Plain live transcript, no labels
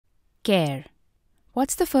Care.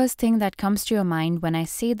 What's the first thing that comes to your mind when I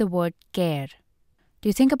say the word care? Do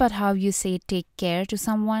you think about how you say take care to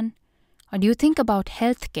someone? Or do you think about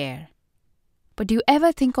health care? But do you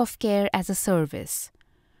ever think of care as a service?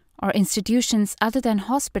 Or institutions other than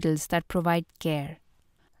hospitals that provide care?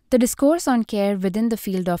 The discourse on care within the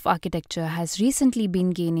field of architecture has recently been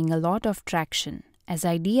gaining a lot of traction as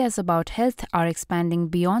ideas about health are expanding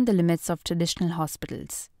beyond the limits of traditional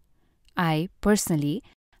hospitals. I, personally,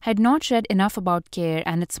 had not read enough about care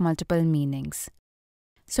and its multiple meanings.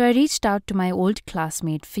 So I reached out to my old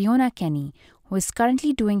classmate Fiona Kenney, who is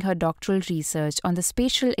currently doing her doctoral research on the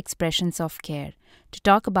spatial expressions of care, to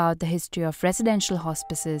talk about the history of residential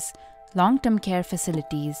hospices, long-term care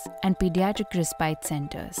facilities, and pediatric respite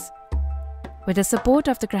centers. With the support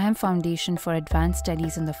of the Graham Foundation for Advanced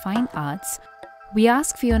Studies in the Fine Arts, we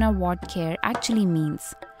ask Fiona what care actually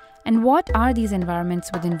means, and what are these environments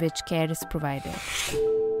within which care is provided.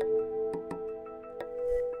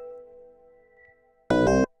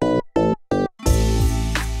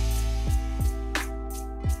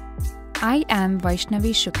 I am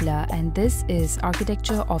Vaishnavi Shukla, and this is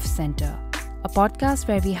Architecture Off Center, a podcast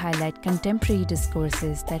where we highlight contemporary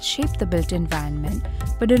discourses that shape the built environment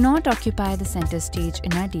but do not occupy the center stage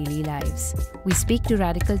in our daily lives. We speak to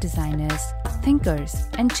radical designers, thinkers,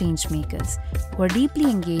 and change makers who are deeply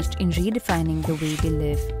engaged in redefining the way we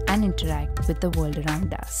live and interact with the world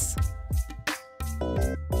around us.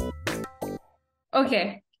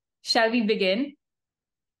 Okay, shall we begin?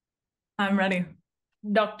 I'm ready.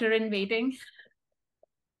 Doctor in waiting.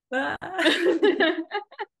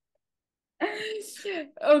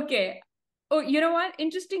 Okay. Oh, you know what?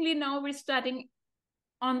 Interestingly, now we're starting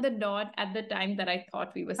on the dot at the time that I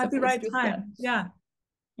thought we were supposed to start. At the right time. Yeah.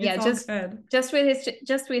 Yeah, just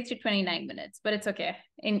wasted 29 minutes, but it's okay.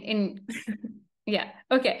 Yeah.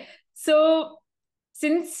 Okay. So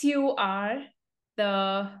since you are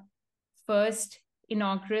the first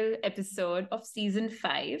inaugural episode of season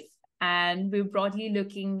 5, and we're broadly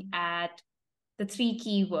looking at the 3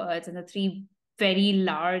 keywords and the 3 very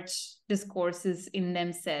large discourses in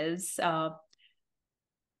themselves,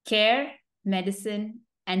 care, medicine,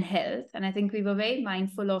 and health. And I think we were very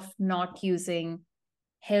mindful of not using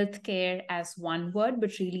healthcare as one word,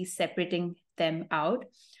 but really separating them out.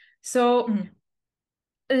 So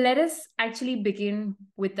let us actually begin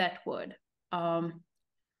with that word.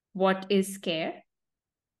 What is care?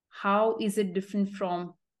 How is it different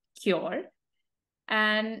from cure?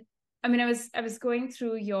 And I mean, I was going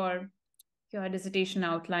through your dissertation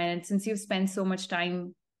outline, and since you've spent so much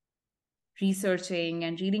time researching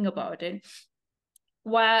and reading about it,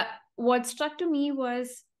 what struck to me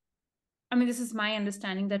was, I mean, this is my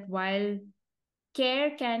understanding, that while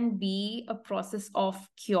care can be a process of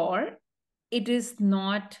cure, it is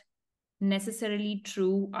not necessarily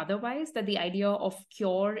true otherwise, that the idea of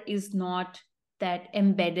cure is not that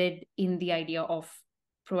embedded in the idea of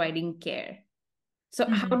providing care. So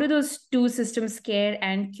how do those 2 systems, care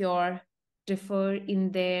and cure, differ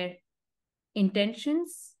in their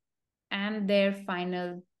intentions and their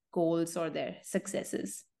final goals or their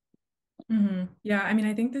successes? Yeah, I mean,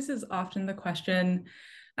 I think this is often the question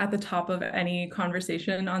at the top of any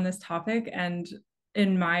conversation on this topic. And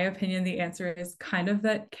in my opinion, the answer is kind of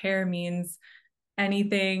that care means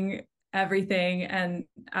anything, everything, and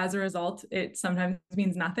as a result, it sometimes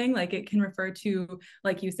means nothing. Like, it can refer to,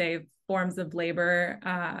 like you say, forms of labor,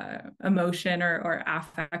 emotion, or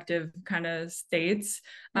affective kind of states.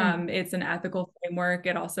 It's an ethical framework.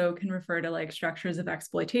 It also can refer to like structures of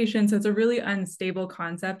exploitation. So it's a really unstable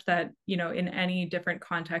concept that, you know, in any different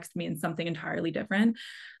context means something entirely different.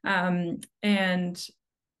 And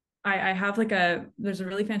I have there's a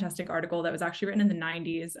really fantastic article that was actually written in the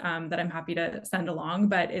 90s that I'm happy to send along,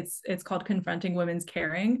 but it's called Confronting Women's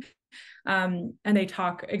Caring. And they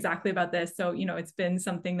talk exactly about this. So, you know, it's been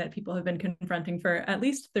something that people have been confronting for at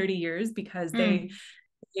least 30 years because they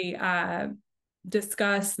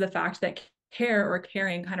discuss the fact that care or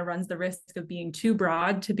caring kind of runs the risk of being too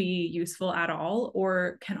broad to be useful at all,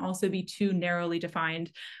 or can also be too narrowly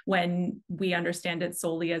defined when we understand it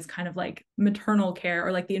solely as kind of like maternal care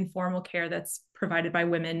or like the informal care that's provided by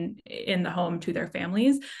women in the home to their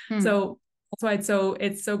families. So that's why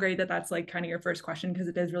it's so great that that's like kind of your first question, because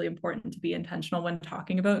it is really important to be intentional when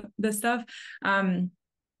talking about this stuff.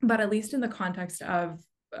 But at least in the context of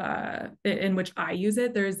in which I use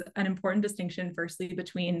it, there's an important distinction, firstly,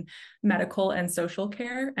 between medical and social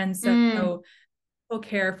care. And so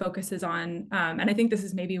care focuses on, and I think this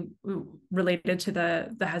is maybe related to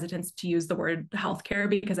the hesitance to use the word healthcare,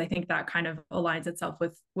 because I think that kind of aligns itself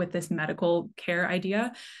with this medical care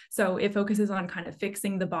idea. So it focuses on kind of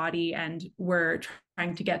fixing the body, and we're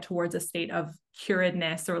trying to get towards a state of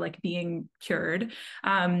curedness, or like being cured.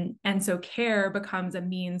 And so care becomes a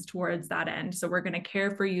means towards that end. So we're going to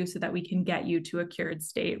care for you so that we can get you to a cured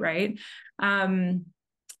state, right?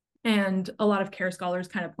 And a lot of care scholars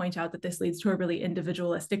kind of point out that this leads to a really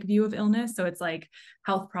individualistic view of illness. So it's like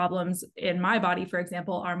health problems in my body, for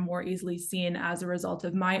example, are more easily seen as a result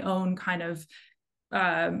of my own kind of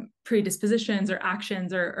predispositions or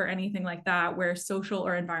actions or anything like that, where social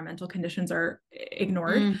or environmental conditions are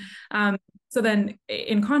ignored. So then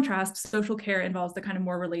in contrast, social care involves the kind of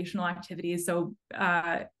more relational activities. So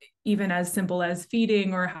even as simple as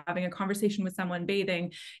feeding or having a conversation with someone,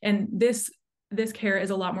 bathing, and this care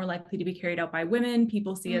is a lot more likely to be carried out by women.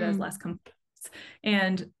 People see it as less complex,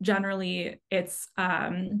 and generally it's not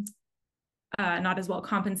as well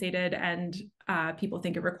compensated, and people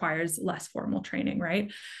think it requires less formal training,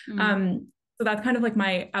 right? So that's kind of like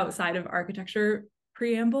my outside of architecture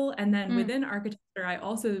preamble. And then within architecture, I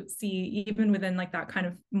also see, even within like that kind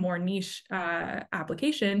of more niche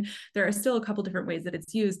application, there are still a couple different ways that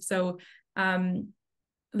it's used. So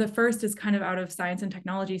the first is kind of out of science and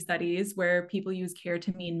technology studies, where people use care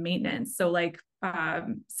to mean maintenance. So like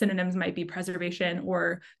synonyms might be preservation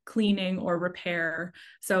or cleaning or repair.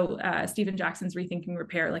 So Stephen Jackson's Rethinking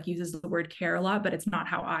Repair like uses the word care a lot, but it's not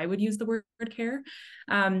how I would use the word care.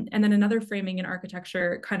 And then another framing in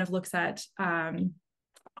architecture kind of looks at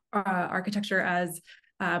architecture as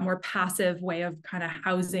a more passive way of kind of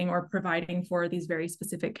housing or providing for these very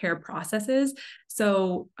specific care processes.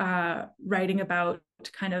 So writing about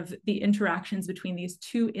kind of the interactions between these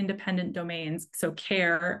two independent domains, so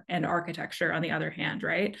care and architecture on the other hand,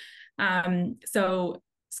 right? So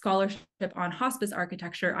scholarship on hospice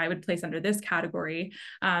architecture, I would place under this category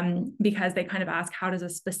because they kind of ask, how does a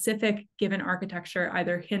specific given architecture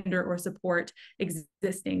either hinder or support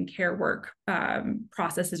existing care work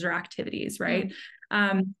processes or activities, right?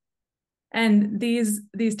 And these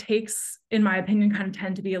takes, in my opinion, kind of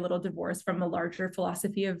tend to be a little divorced from the larger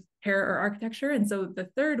philosophy of care or architecture. And so the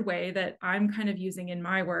third way that I'm kind of using in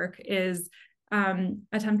my work is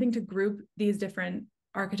attempting to group these different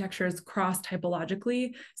architectures cross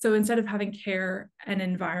typologically. So instead of having care and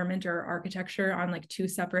environment or architecture on like two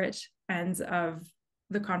separate ends of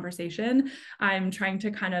the conversation, I'm trying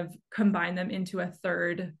to kind of combine them into a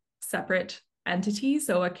third separate entity,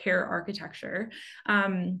 so a care architecture,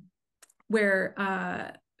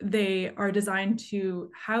 where they are designed to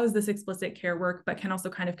house this explicit care work, but can also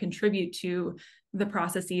kind of contribute to the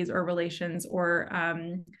processes or relations or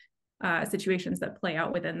situations that play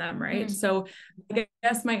out within them, right? So I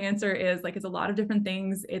guess my answer is like, it's a lot of different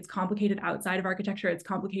things. It's complicated outside of architecture. It's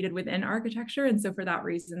complicated within architecture. And so for that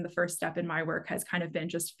reason, the first step in my work has kind of been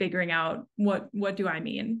just figuring out what do I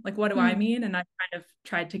mean? Like, what do I mean? And I've kind of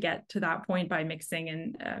tried to get to that point by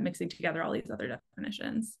mixing together all these other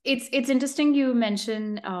definitions. It's interesting you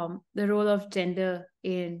mentioned the role of gender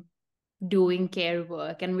in doing care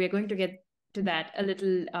work, and we're going to get to that a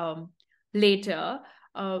little later.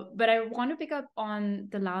 But I want to pick up on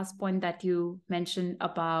the last point that you mentioned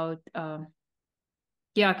about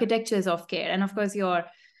the architectures of care. And of course, your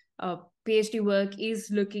PhD work is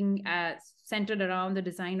looking at centered around the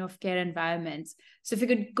design of care environments. So if you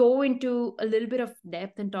could go into a little bit of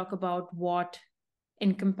depth and talk about what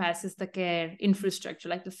encompasses the care infrastructure,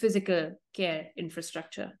 like the physical care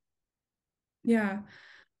infrastructure. Yeah.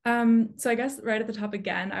 So I guess right at the top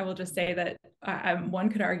again, I will just say that one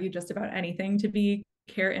could argue just about anything to be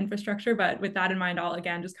care infrastructure, but with that in mind, I'll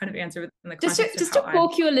again just kind of answer within the context just to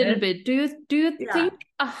poke you a little bit. Do you think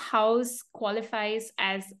a house qualifies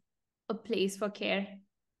as a place for care?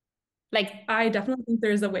 Like, I definitely think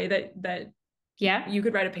there's a way that yeah, you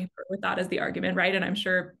could write a paper with that as the argument, right? And I'm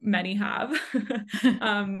sure many have.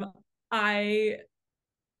 And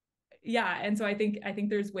so I think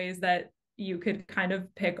there's ways that you could kind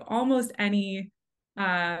of pick almost any.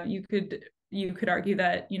 You could argue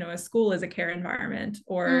that, you know, a school is a care environment,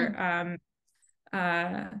 or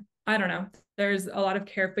I don't know. There's a lot of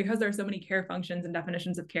care, because there are so many care functions and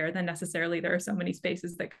definitions of care, then necessarily there are so many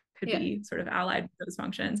spaces that could be sort of allied with those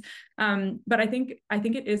functions. But I think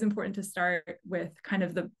it is important to start with kind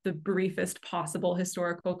of the briefest possible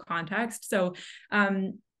historical context. So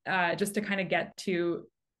just to kind of get to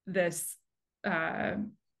this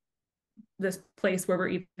place where we're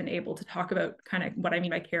even able to talk about kind of what I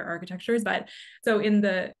mean by care architectures. But so in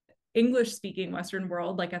the English-speaking Western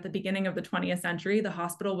world, like at the beginning of the 20th century, the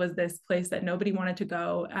hospital was this place that nobody wanted to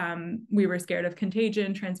go. We were scared of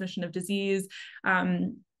contagion, transmission of disease.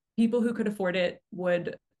 People who could afford it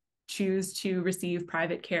would choose to receive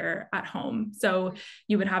private care at home. So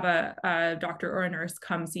you would have a doctor or a nurse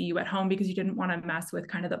come see you at home because you didn't want to mess with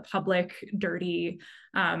kind of the public, dirty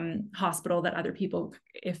hospital that other people,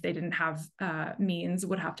 if they didn't have means,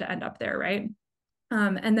 would have to end up there, right?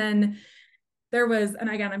 And then there was, and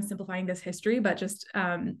again, I'm simplifying this history, but just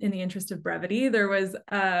in the interest of brevity, there was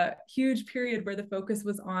a huge period where the focus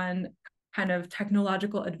was on kind of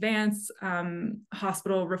technological advance,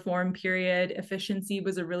 hospital reform period. Efficiency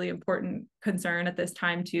was a really important concern at this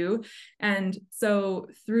time too. And so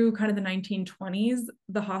through kind of the 1920s,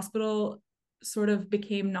 the hospital sort of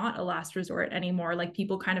became not a last resort anymore. Like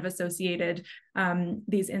people kind of associated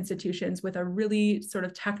these institutions with a really sort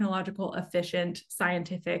of technological, efficient,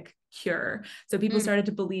 scientific cure. So people started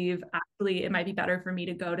to believe, actually, it might be better for me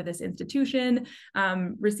to go to this institution,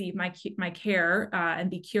 receive my care and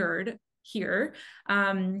be cured here.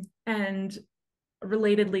 And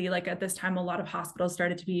relatedly, like at this time, a lot of hospitals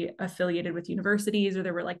started to be affiliated with universities, or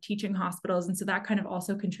there were like teaching hospitals. And so that kind of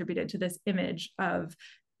also contributed to this image of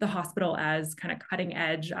the hospital as kind of cutting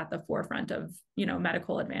edge at the forefront of, you know,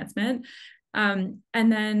 medical advancement. And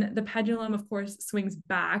then the pendulum, of course, swings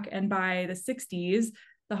back. And by the 60s,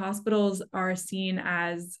 the hospitals are seen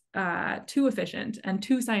as too efficient and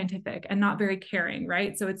too scientific and not very caring,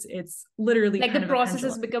 right? So it's literally like kind the of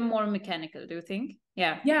processes become more mechanical, do you think?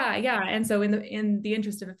 Yeah. And so in the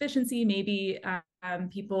interest of efficiency, maybe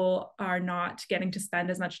people are not getting to spend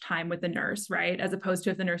as much time with the nurse, right? As opposed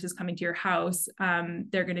to if the nurse is coming to your house,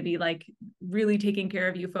 they're going to be like really taking care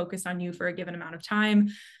of you, focused on you for a given amount of time.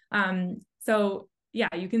 So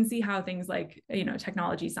yeah, you can see how things like, you know,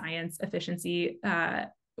 technology, science, efficiency,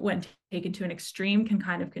 when taken to an extreme, can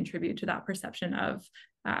kind of contribute to that perception of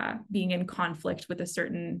being in conflict with a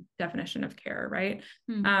certain definition of care, right?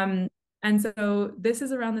 And so this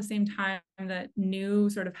is around the same time that new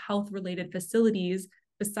sort of health-related facilities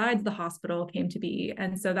besides the hospital came to be.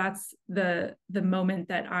 And so that's the moment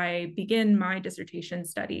that I begin my dissertation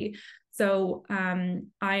study. So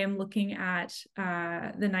I am looking at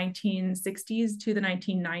the 1960s to the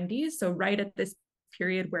 1990s. So right at this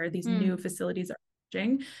period where these new facilities are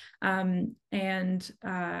emerging. I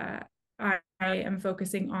am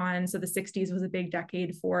focusing on, so the 60s was a big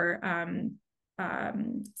decade for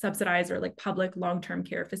subsidized or like public long-term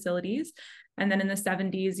care facilities. And then in the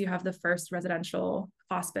 70s, you have the first residential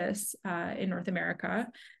hospice in North America.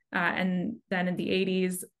 And then in the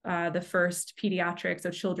 80s, the first pediatric, so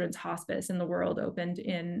children's hospice in the world opened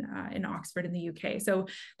in Oxford in the UK. So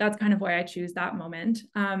that's kind of why I choose that moment.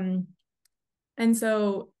 And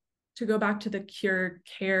so to go back to the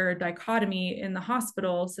cure-care dichotomy in the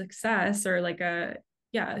hospital, success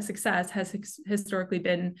has historically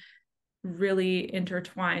been really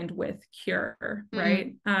intertwined with cure,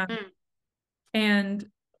 right? And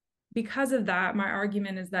because of that, my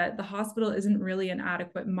argument is that the hospital isn't really an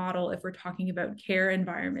adequate model if we're talking about care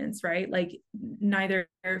environments, right? Like neither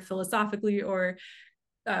philosophically or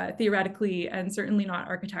theoretically, and certainly not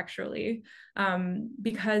architecturally,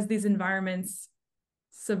 because these environments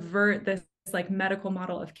subvert this like medical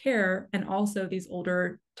model of care and also these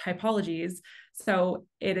older typologies. So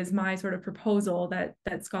it is my sort of proposal that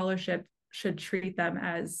scholarship should treat them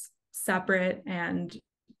as separate and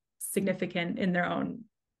significant in their own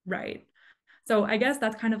right. So I guess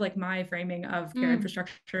that's kind of like my framing of care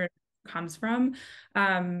infrastructure comes from.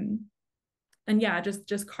 And yeah,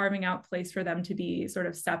 just carving out place for them to be sort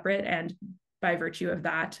of separate and by virtue of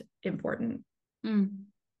that important.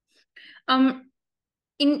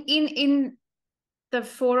 In the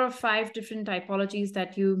 4 or 5 different typologies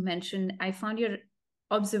that you mentioned, I found your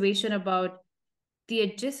observation about the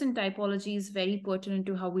adjacent typologies very pertinent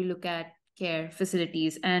to how we look at care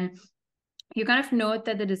facilities. And you kind of note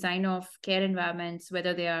that the design of care environments,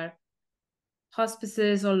 whether they are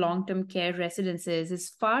hospices or long-term care residences,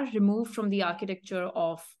 is far removed from the architecture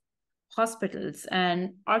of hospitals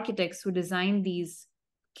and architects who design these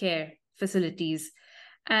care facilities.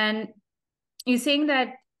 And you're saying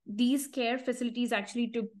that these care facilities actually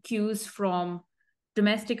took cues from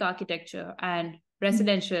domestic architecture and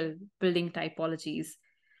residential building typologies.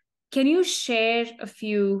 Can you share a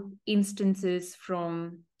few instances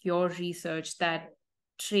from your research that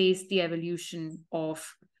trace the evolution of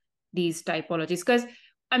these typologies? Because,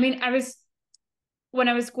 I mean, when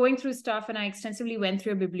I was going through stuff and I extensively went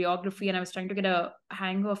through a bibliography and I was trying to get a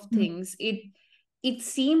hang of things, it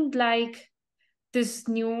seemed like this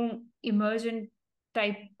new emergent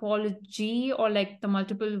typology, or like the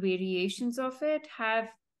multiple variations of it, have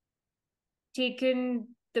taken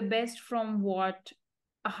the best from what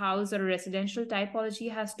a house or a residential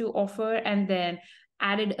typology has to offer and then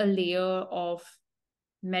added a layer of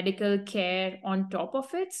medical care on top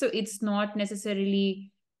of it. So it's not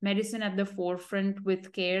necessarily medicine at the forefront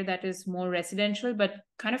with care that is more residential, but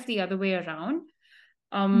kind of the other way around.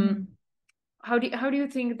 How do you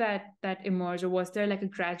think that emerged, or was there like a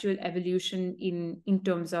gradual evolution in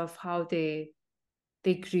terms of how they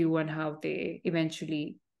grew and how they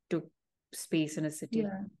eventually took space in a city?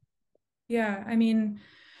 Yeah. I mean,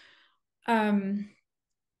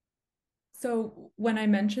 so when I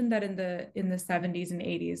mentioned that in the 70s and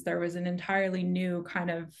 80s, there was an entirely new kind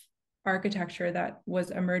of architecture that was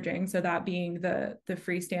emerging. So that being the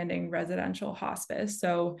freestanding residential hospice.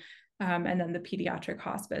 So and then the pediatric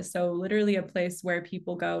hospice. So literally a place where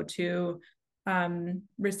people go to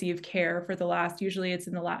receive care for the last, usually it's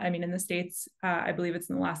in in the States, I believe it's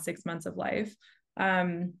in the last 6 months of life.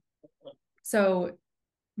 So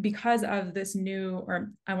because of this new, or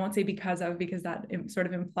I won't say because that sort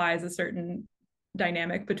of implies a certain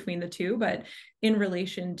dynamic between the two, but in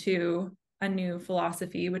relation to a new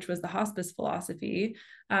philosophy, which was the hospice philosophy,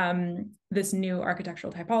 this new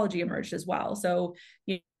architectural typology emerged as well. So,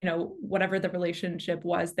 whatever the relationship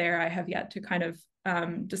was there, I have yet to kind of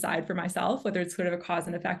decide for myself whether it's sort of a cause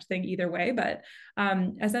and effect thing either way. But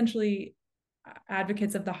essentially,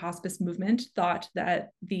 advocates of the hospice movement thought that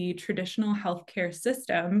the traditional healthcare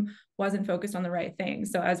system wasn't focused on the right thing.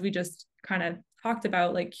 So as we just kind of talked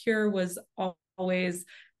about, like cure was always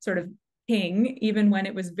sort of king, even when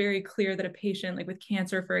it was very clear that a patient, like with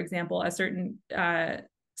cancer, for example, a certain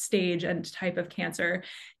stage and type of cancer,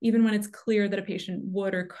 even when it's clear that a patient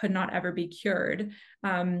would or could not ever be cured,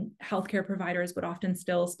 healthcare providers would often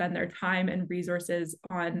still spend their time and resources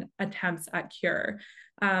on attempts at cure.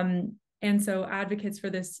 And so advocates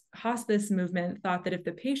for this hospice movement thought that if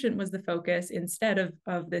the patient was the focus instead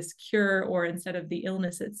of this cure, or instead of the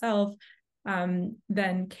illness itself,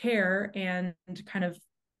 then care and kind of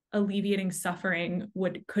alleviating suffering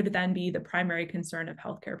could then be the primary concern of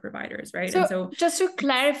healthcare providers, right? So just to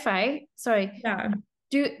clarify, sorry. Yeah.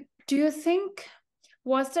 Do you think,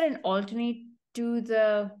 was there an alternate to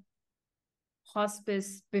the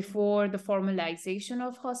hospice before the formalization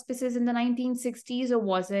of hospices in the 1960s, or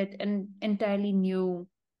was it an entirely new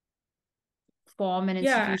form and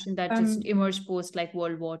institution that just emerged post like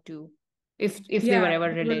World War II, if they were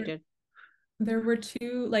ever related? There were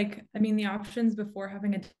two, the options before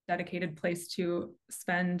having a dedicated place to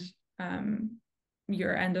spend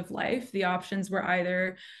your end of life, the options were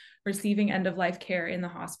either receiving end of life care in the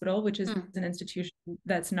hospital, which is an institution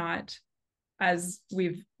that's not, as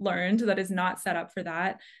we've learned, that is not set up for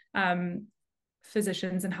that.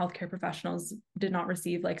 Physicians and healthcare professionals did not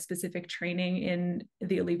receive specific training in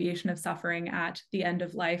the alleviation of suffering at the end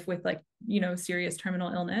of life with serious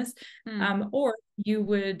terminal illness, or you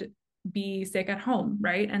would be sick at home,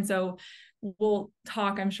 right? And so we'll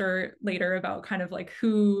talk, I'm sure, later about kind of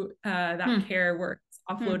who that care works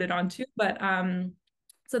offloaded onto, but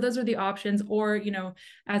so those are the options. Or,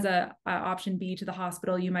 as a option B to the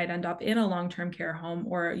hospital, you might end up in a long-term care home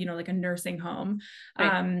or, like a nursing home.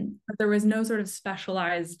 Right. But there was no sort of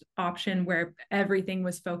specialized option where everything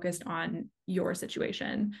was focused on your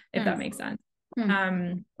situation, if that makes sense.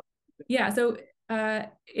 So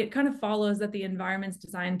it kind of follows that the environments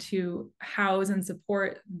designed to house and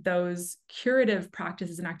support those curative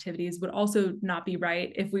practices and activities would also not be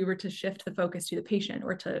right if we were to shift the focus to the patient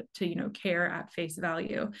or to care at face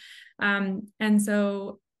value. And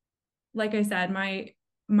so, like I said,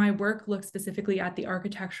 my work looks specifically at the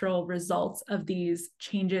architectural results of these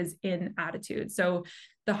changes in attitude. So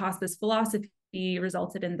the hospice philosophy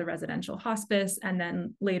resulted in the residential hospice, and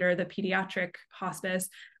then later the pediatric hospice,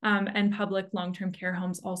 and public long-term care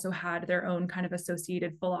homes also had their own kind of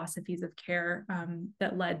associated philosophies of care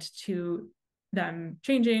that led to them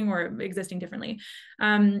changing or existing differently.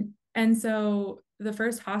 And so the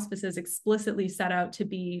first hospices explicitly set out to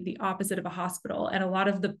be the opposite of a hospital. And a lot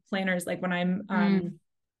of the planners, like when I'm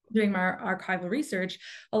doing my archival research,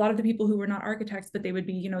 a lot of the people who were not architects, but they would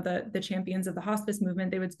be, the champions of the hospice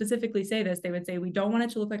movement, they would specifically say this. They would say, we don't want it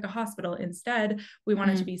to look like a hospital. Instead, we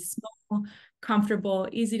want it to be small, comfortable,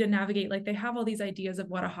 easy to navigate. Like they have all these ideas of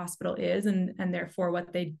what a hospital is and therefore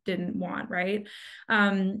what they didn't want, right?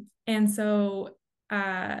 And so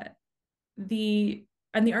the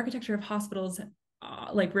architecture of hospitals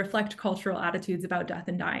reflect cultural attitudes about death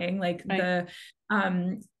and dying,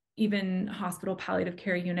 even hospital palliative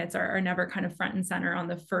care units are never kind of front and center on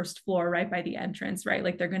the first floor, right by the entrance, right?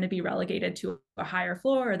 Like they're going to be relegated to a higher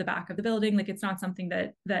floor or the back of the building. Like it's not something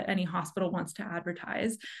that any hospital wants to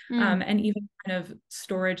advertise. And even kind of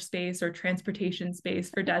storage space or transportation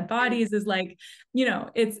space for dead bodies is like, you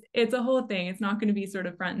know, it's a whole thing. It's not going to be sort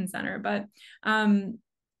of front and center. But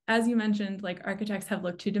as you mentioned, like architects have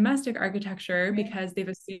looked to domestic architecture because they've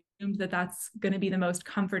assumed that that's going to be the most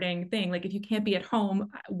comforting thing. Like if you can't be at home,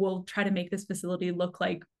 we'll try to make this facility look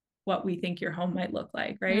like what we think your home might look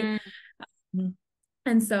like, right?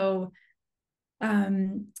 And so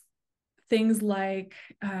things like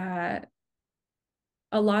a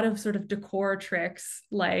lot of sort of decor tricks,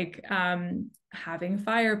 like having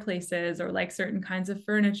fireplaces or like certain kinds of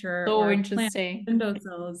furniture or interesting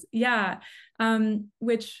windowsills,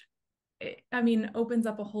 which I mean opens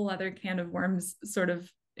up a whole other can of worms, sort of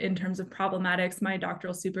in terms of problematics. My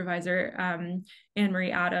doctoral supervisor,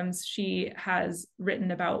 Anne-Marie Adams, she has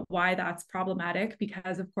written about why that's problematic,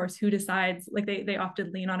 because of course, who decides? Like they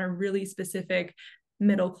often lean on a really specific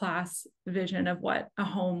middle class vision of what a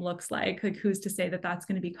home looks like who's to say that that's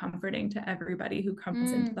going to be comforting to everybody who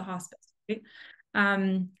comes into the hospice, right?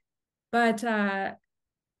 And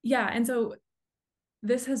so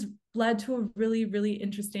this has led to a really, really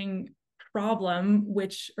interesting problem,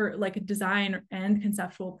 or like a design and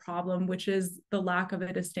conceptual problem, which is the lack of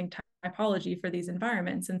a distinct typology for these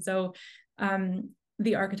environments. And so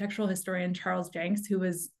the architectural historian Charles Jenks, who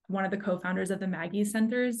was one of the co-founders of the Maggie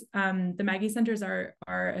Centers. The Maggie Centers are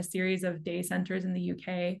a series of day centers in the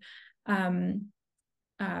UK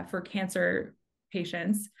for cancer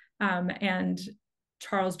patients. And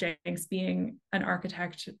Charles Jenks, being an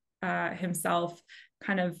architect himself,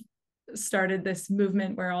 kind of started this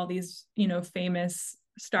movement where all these, you know, famous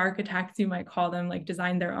star architects, you might call them, like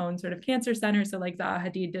designed their own sort of cancer center. So like Zaha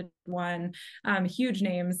Hadid did one, huge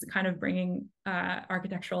names kind of bringing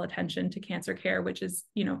architectural attention to cancer care, which is,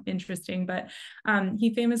 you know, interesting. But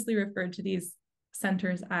he famously referred to these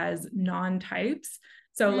centers as non-types.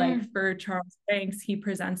 So like for Charles Jenks, he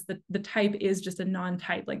presents the type is just a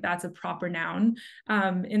non-type, like that's a proper noun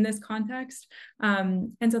in this context.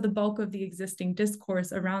 And so the bulk of the existing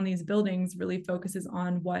discourse around these buildings really focuses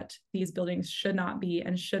on what these buildings should not be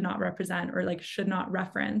and should not represent, or like should not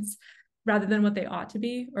reference, rather than what they ought to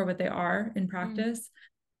be or what they are in practice.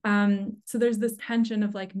 So there's this tension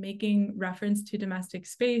of like making reference to domestic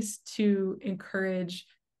space to encourage,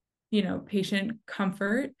 you know, patient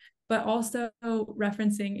comfort, but also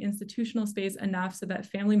referencing institutional space enough so that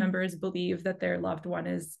family members believe that their loved one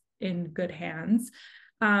is in good hands.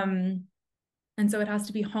 And so it has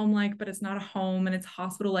to be home-like, but it's not a home, and it's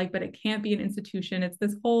hospital-like, but it can't be an institution. It's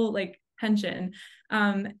this whole like tension.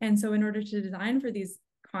 And so in order to design for these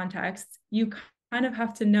contexts, you kind of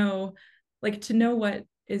have to know, like to know what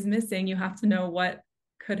is missing, you have to know what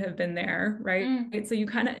could have been there, right? So you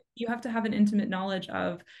have to have an intimate knowledge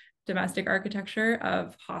of domestic architecture,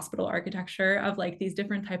 of hospital architecture, of like these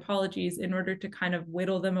different typologies in order to kind of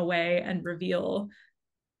whittle them away and reveal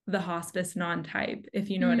the hospice non-type,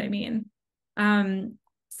 if you know what I mean.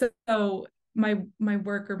 So my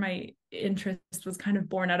work or my interest was kind of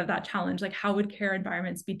born out of that challenge. Like, how would care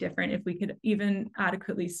environments be different if we could even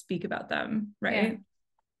adequately speak about them, right?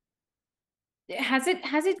 Yeah. Has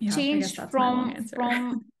it changed from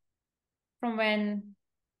when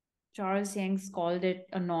Charles Jenks called it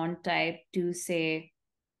a non-type to say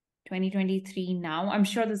 2023 now? I'm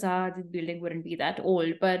sure the building wouldn't be that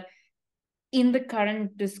old, but in the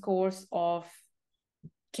current discourse of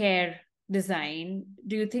care design,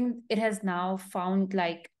 do you think it has now found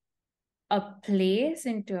like a place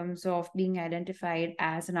in terms of being identified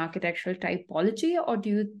as an architectural typology, or do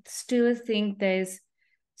you still think there's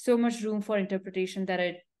so much room for interpretation that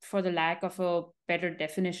it, for the lack of a better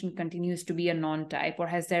definition, continues to be a non-type? Or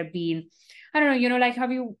has there been, I don't know, you know, like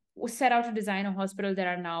have you set out to design a hospital, there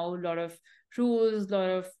are now a lot of rules, a lot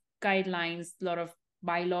of guidelines, a lot of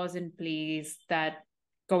bylaws in place that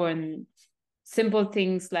govern simple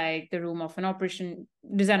things like the room of an operation,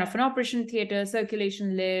 design of an operation theater,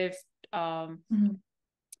 circulation lift,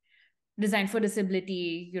 design for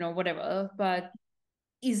disability, you know, whatever. But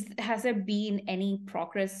has there been any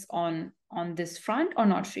progress on this front, or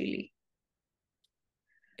not really?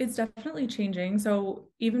 It's definitely changing. So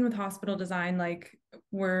even with hospital design, like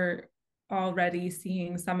we're already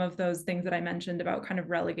seeing some of those things that I mentioned about kind of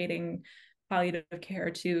relegating palliative care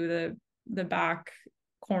to the back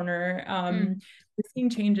corner. We're seeing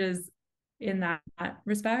changes in that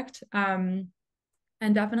respect.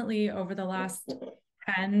 And definitely over the last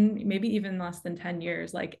 10, maybe even less than 10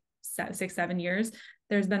 years, like 6-7 years,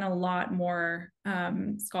 there's been a lot more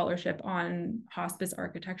scholarship on hospice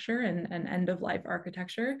architecture and end of life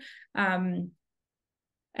architecture. And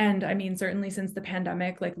I mean, certainly since the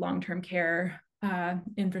pandemic, like long-term care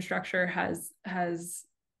infrastructure has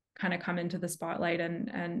kind of come into the spotlight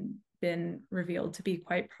and been revealed to be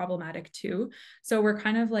quite problematic too. So we're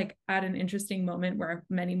kind of like at an interesting moment where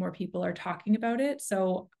many more people are talking about it.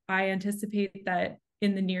 So I anticipate that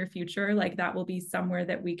in the near future, like that will be somewhere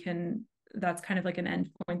that we can, that's kind of like an end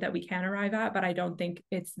point that we can arrive at, but I don't think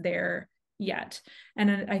it's there yet. And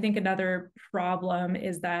I think another problem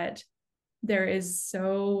is that there is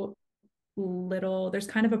so little, there's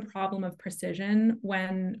kind of a problem of precision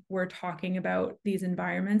when we're talking about these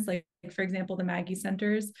environments. Like for example, the Maggie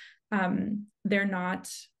centers, they're not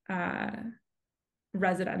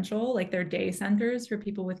residential, like they're day centers for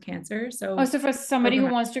people with cancer. So for somebody who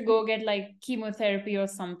wants to go get like chemotherapy or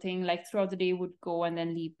something, like throughout the day would go and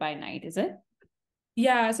then leave by night, is it?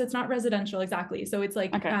 Yeah, so it's not residential exactly. So it's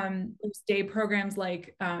like day programs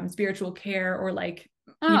like spiritual care or like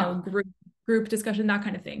group discussion, that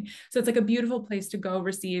kind of thing. So it's like a beautiful place to go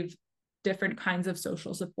receive different kinds of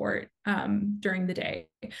social support during the day.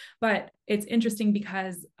 But it's interesting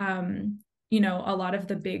because a lot of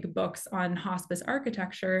the big books on hospice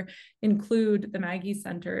architecture include the Maggie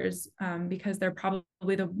centers because they're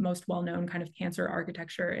probably the most well-known kind of cancer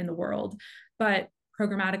architecture in the world. But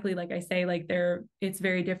programmatically, like I say, like it's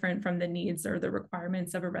very different from the needs or the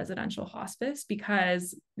requirements of a residential hospice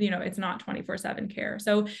because, it's not 24/7 care.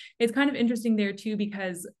 So it's kind of interesting there too,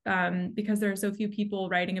 because there are so few people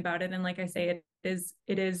writing about it. And like I say, it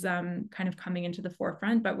is kind of coming into the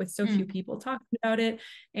forefront, but with so few people talking about it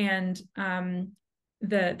and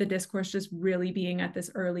the discourse just really being at this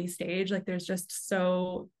early stage, like there's just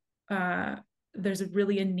there's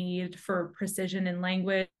really a need for precision in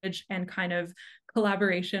language and kind of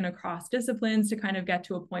collaboration across disciplines to kind of get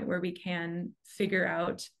to a point where we can figure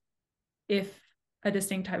out if a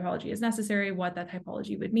distinct typology is necessary, what that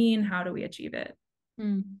typology would mean, how do we achieve it.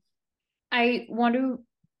 I want to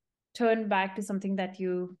turn back to something that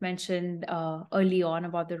you mentioned early on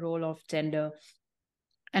about the role of gender.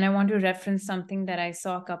 And I want to reference something that I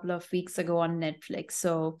saw a couple of weeks ago on Netflix.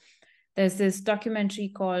 So there's this documentary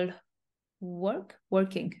called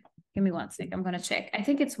Working. Give me one sec. I'm going to check. I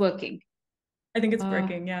think it's Working. I think it's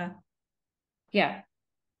Working. Yeah. Yeah.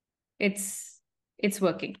 It's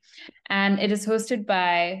Working. And it is hosted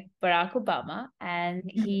by Barack Obama. And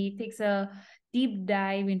he takes a deep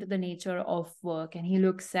dive into the nature of work. And he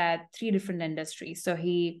looks at 3 different industries. So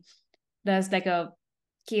he does like a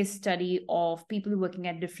case study of people working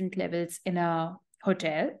at different levels in a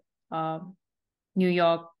hotel, New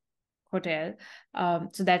York hotel.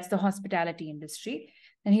 So that's the hospitality industry.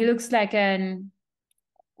 And he looks like an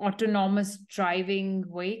autonomous driving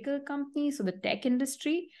vehicle company, so the tech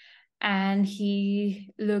industry. And he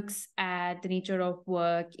looks at the nature of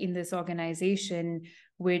work in this organization,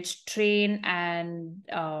 which train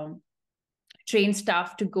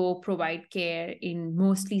staff to go provide care in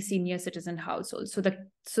mostly senior citizen households. So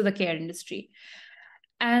the care industry.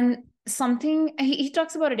 And something, he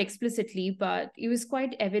talks about it explicitly, but it was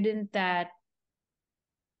quite evident that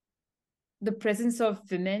the presence of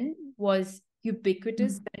women was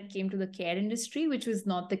ubiquitous when it came to the care industry, which was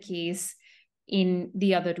not the case in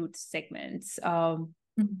the other 2 segments.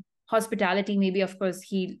 Hospitality, maybe, of course,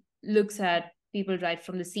 he looks at people right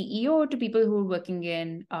from the CEO to people who are working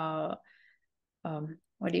in, what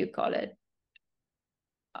do you call it?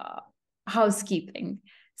 Housekeeping.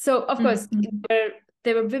 So, of course,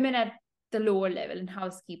 there were women at the lower level in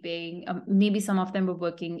housekeeping. Maybe some of them were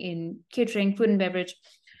working in catering, food and beverage.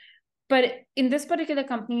 But in this particular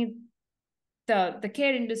company, the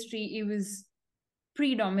care industry, it was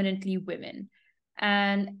predominantly women.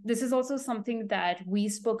 And this is also something that we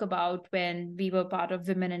spoke about when we were part of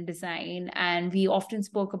Women in Design. And we often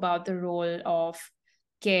spoke about the role of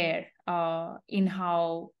care in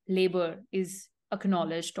how labor is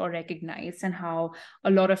acknowledged or recognized, and how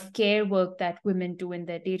a lot of care work that women do in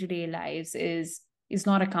their day-to-day lives is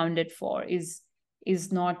not accounted for, is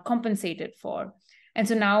not compensated for. And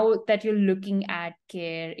so now that you're looking at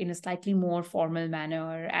care in a slightly more formal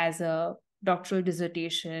manner as a doctoral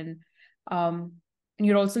dissertation, and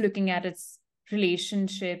you're also looking at its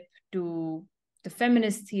relationship to the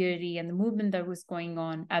feminist theory and the movement that was going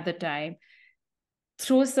on at the time,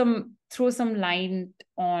 throw some light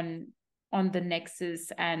on the nexus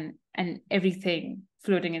and everything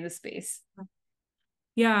floating in the space.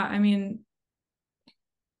 Yeah, I mean,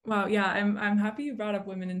 wow, yeah, I'm happy you brought up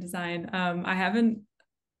Women in Design. I haven't,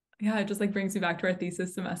 yeah, it just like brings me back to our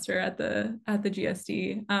thesis semester at the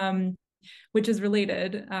GSD. which is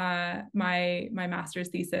related. My master's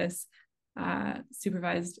thesis,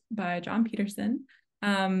 supervised by John Peterson,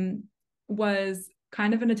 was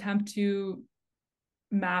kind of an attempt to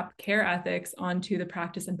map care ethics onto the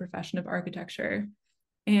practice and profession of architecture.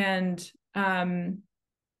 And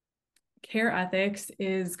care ethics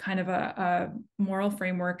is kind of a moral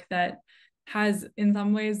framework that has in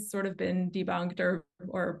some ways sort of been debunked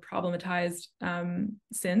or problematized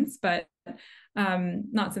since, but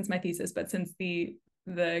not since my thesis, but since the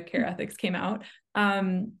care ethics came out.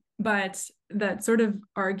 But that sort of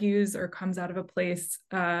argues or comes out of a place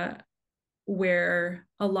where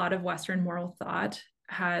a lot of Western moral thought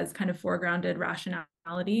has kind of foregrounded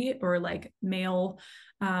rationality or like male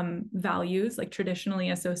values, like traditionally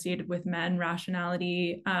associated with men,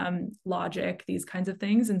 rationality, logic, these kinds of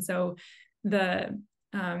things. And so the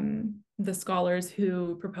scholars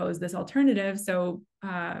who propose this alternative, so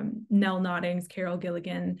Nell Noddings, Carol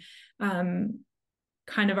Gilligan,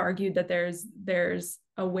 kind of argued that there's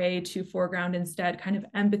a way to foreground instead kind of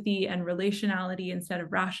empathy and relationality instead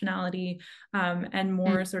of rationality, and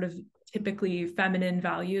more sort of typically feminine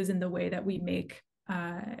values in the way that we make,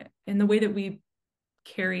 in the way that we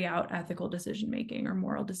carry out ethical decision-making or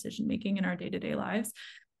moral decision-making in our day-to-day lives.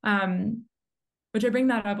 Which I bring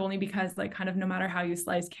that up only because like kind of no matter how you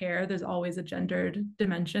slice care, there's always a gendered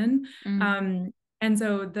dimension. And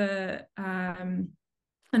so an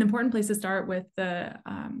important place to start with the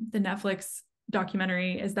Netflix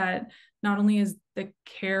documentary is that not only is the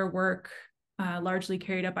care work largely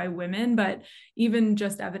carried out by women, but even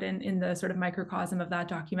just evident in the sort of microcosm of that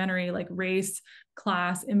documentary, like race,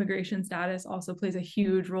 class, immigration status also plays a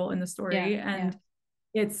huge role in the story.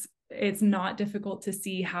 It's not difficult to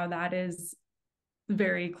see how that is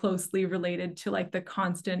very closely related to like the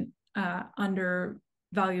constant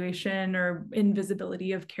undervaluation or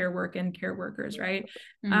invisibility of care work and care workers, right?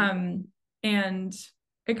 And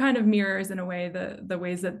it kind of mirrors in a way the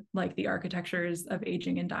ways that like the architectures of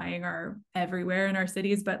aging and dying are everywhere in our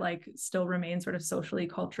cities, but like still remain sort of socially,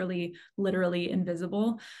 culturally, literally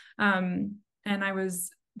invisible. And I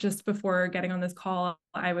was just before getting on this call,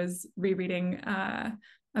 I was rereading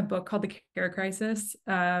a book called The Care Crisis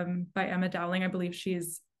by Emma Dowling. I believe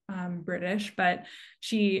she's British, but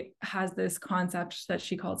she has this concept that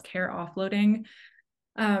she calls care offloading,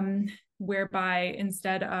 whereby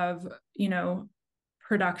instead of,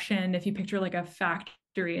 production, if you picture like a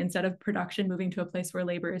factory, instead of production moving to a place where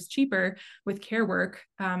labor is cheaper, with care work,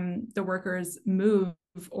 the workers move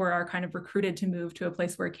or are kind of recruited to move to a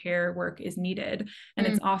place where care work is needed. And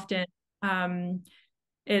it's often,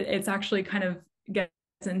 it's actually kind of gets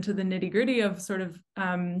into the nitty gritty of sort of,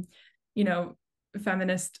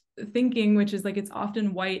 feminist thinking, which is like, it's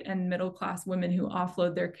often white and middle-class women who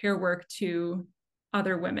offload their care work to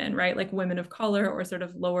other women, right? Like women of color or sort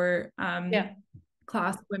of lower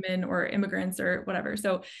class women or immigrants or whatever.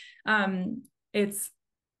 So it's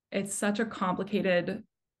such a complicated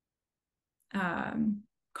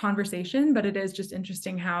conversation, but it is just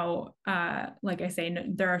interesting how, like I say,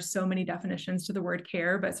 there are so many definitions to the word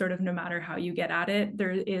care, but sort of no matter how you get at it,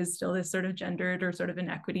 there is still this sort of gendered or sort of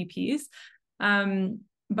inequity piece. So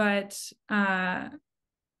like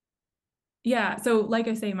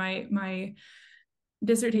I say, my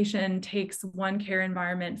dissertation takes one care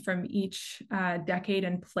environment from each decade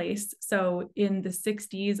and place. So in the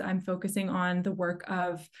 60s, I'm focusing on the work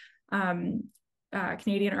of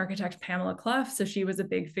Canadian architect Pamela Clough. So she was a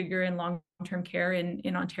big figure in long-term care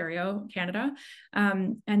in Ontario, Canada.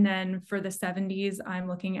 And then for the 70s, I'm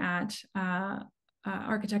looking at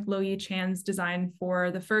architect Lo Yi Chan's design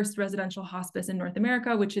for the first residential hospice in North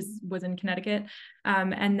America, which was in Connecticut.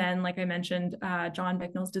 And then, like I mentioned, John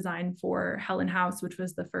Bicknell's design for Helen House, which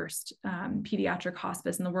was the first pediatric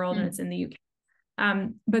hospice in the world, and it's in the UK.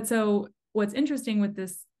 But so what's interesting with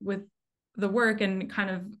the work, and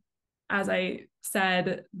kind of, as I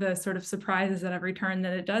said, the sort of surprises at every turn,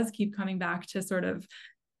 that it does keep coming back to sort of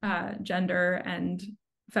gender and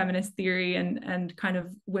feminist theory and kind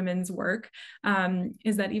of women's work,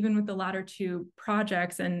 is that even with the latter two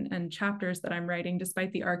projects and chapters that I'm writing,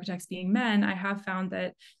 despite the architects being men, I have found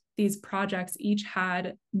that these projects each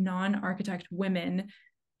had non-architect women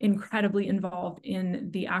incredibly involved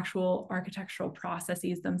in the actual architectural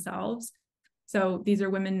processes themselves. So these are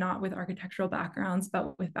women not with architectural backgrounds,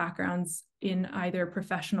 but with backgrounds in either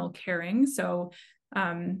professional caring, so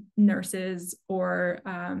nurses or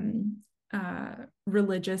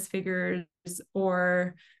religious figures,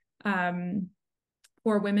 or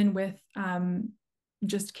women with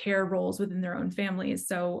just care roles within their own families.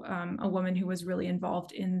 So a woman who was really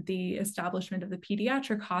involved in the establishment of the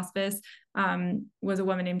pediatric hospice was a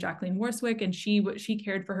woman named Jacqueline Warswick, and she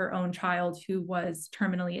cared for her own child who was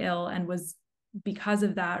terminally ill and was, because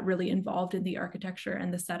of that, really involved in the architecture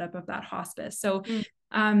and the setup of that hospice. So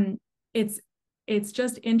it's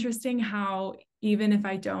just interesting how, even if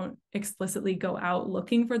I don't explicitly go out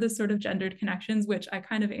looking for this sort of gendered connections, which I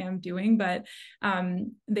kind of am doing, but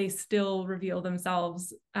they still reveal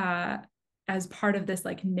themselves as part of this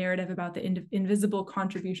like narrative about the invisible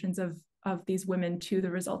contributions of these women to the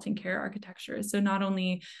resulting care architecture. So not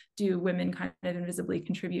only do women kind of invisibly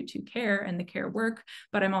contribute to care and the care work,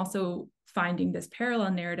 but I'm also finding this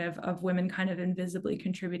parallel narrative of women kind of invisibly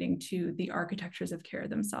contributing to the architectures of care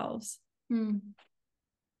themselves.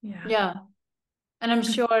 Yeah. And I'm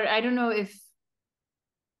sure, I don't know if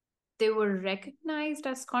they were recognized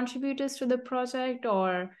as contributors to the project,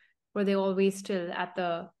 or were they always still at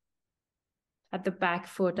the back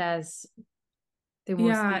foot, as they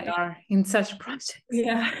mostly are in such projects?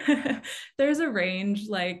 Yeah, there's a range.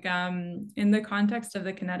 Like in the context of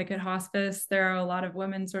the Connecticut hospice, there are a lot of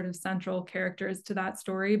women sort of central characters to that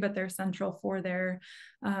story, but they're central for their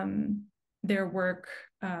work.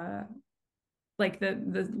 Like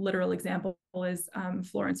the literal example is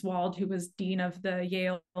Florence Wald, who was dean of the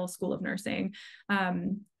Yale School of Nursing.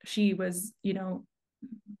 She was,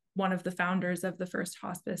 one of the founders of the first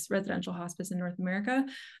residential hospice in North America.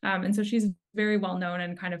 And so she's very well known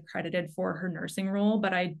and kind of credited for her nursing role.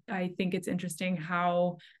 But I think it's interesting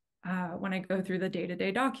how when I go through the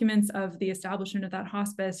day-to-day documents of the establishment of that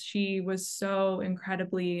hospice, she was so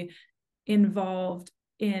incredibly involved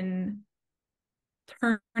in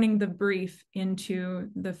turning the brief into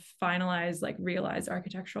the finalized, like realized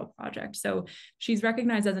architectural project. So she's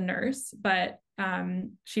recognized as a nurse, but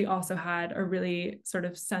she also had a really sort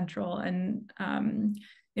of central and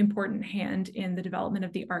important hand in the development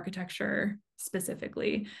of the architecture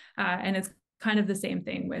specifically. And it's kind of the same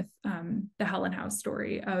thing with the Helen House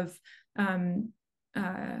story of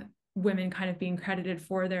women kind of being credited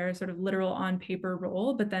for their sort of literal on paper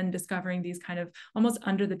role, but then discovering these kind of almost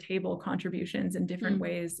under the table contributions in different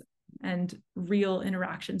ways and real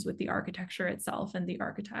interactions with the architecture itself and the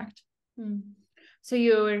architect. So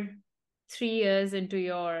you're 3 years into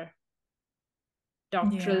your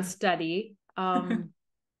doctoral study.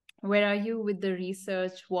 Where are you with the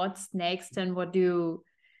research? What's next, and what do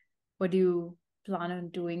you plan on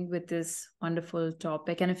doing with this wonderful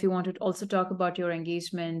topic? And if you want to also talk about your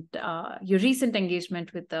engagement, your recent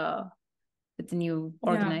engagement with the new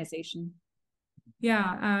organization.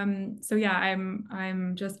 I'm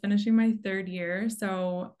just finishing my 3rd year,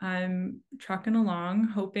 so I'm trucking along,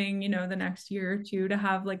 hoping the next year or two to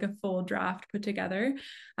have like a full draft put together.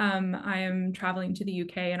 I am traveling to the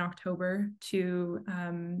UK in October to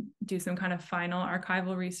do some kind of final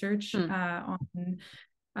archival research on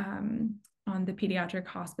the pediatric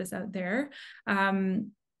hospice out there.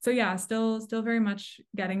 Still very much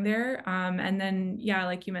getting there. And then,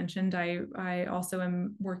 like you mentioned, I also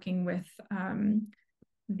am working with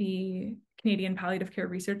the Canadian Palliative Care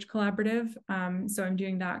Research Collaborative. So I'm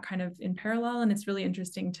doing that kind of in parallel, and it's really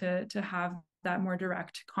interesting to have that more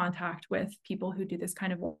direct contact with people who do this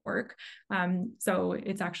kind of work. So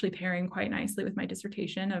it's actually pairing quite nicely with my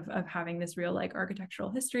dissertation of having this real like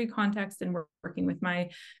architectural history context, and we're working with my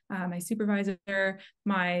my supervisor,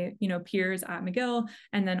 my peers at McGill,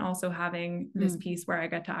 and then also having this piece where I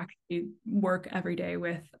get to actually work every day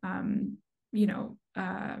with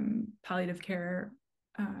palliative care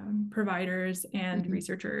providers and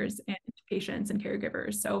researchers and patients and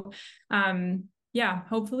caregivers. So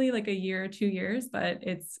hopefully like a year or 2 years, but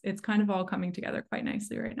it's kind of all coming together quite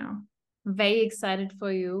nicely right now. Very excited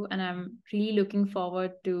for you, and I'm really looking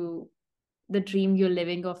forward to the dream you're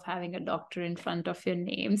living of having a doctor in front of your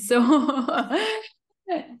name. So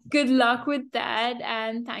good luck with that,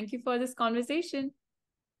 and thank you for this conversation.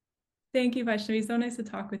 Thank you, Vaishnavi. So nice to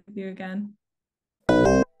talk with you again.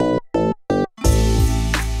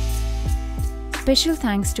 Special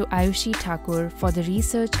thanks to Ayushi Thakur for the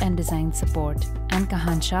research and design support, and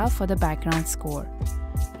Kahan Shah for the background score.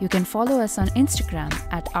 You can follow us on Instagram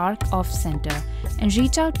at arcoffcenter and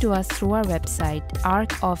reach out to us through our website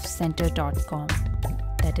arcoffcenter.com.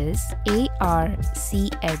 That is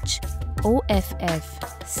ARCHOFFCENTRE.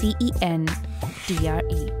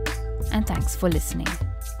 And thanks for listening.